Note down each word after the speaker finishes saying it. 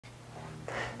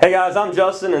Hey guys, I'm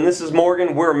Justin and this is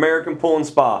Morgan. We're American Pool and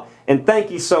Spa. And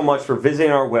thank you so much for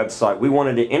visiting our website. We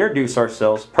wanted to introduce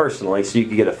ourselves personally so you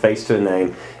could get a face to a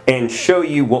name and show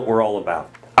you what we're all about.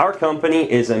 Our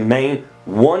company is a main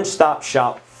one-stop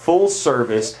shop,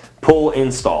 full-service pool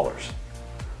installers.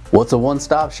 What's a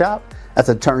one-stop shop? That's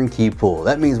a turnkey pool.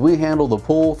 That means we handle the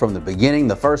pool from the beginning,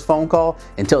 the first phone call,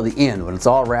 until the end when it's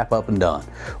all wrapped up and done.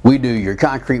 We do your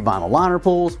concrete vinyl liner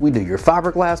pools, we do your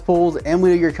fiberglass pools, and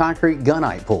we do your concrete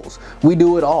gunite pools. We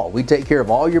do it all. We take care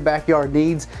of all your backyard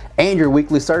needs and your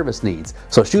weekly service needs.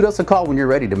 So shoot us a call when you're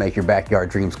ready to make your backyard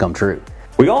dreams come true.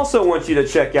 We also want you to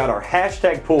check out our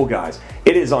hashtag PoolGuys.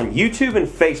 It is on YouTube and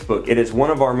Facebook. It is one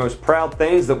of our most proud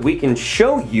things that we can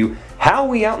show you how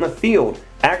we out in the field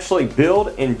actually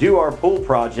build and do our pool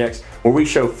projects, where we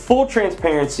show full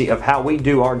transparency of how we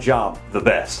do our job the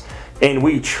best. And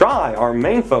we try, our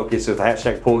main focus with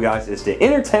hashtag PoolGuys is to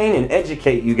entertain and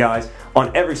educate you guys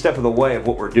on every step of the way of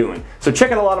what we're doing. So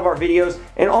check out a lot of our videos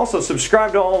and also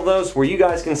subscribe to all of those where you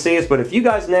guys can see us. But if you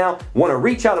guys now want to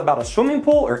reach out about a swimming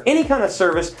pool or any kind of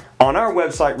service on our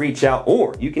website, reach out,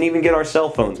 or you can even get our cell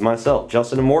phones. Myself,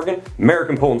 Justin and Morgan,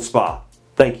 American Pool and Spa.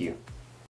 Thank you.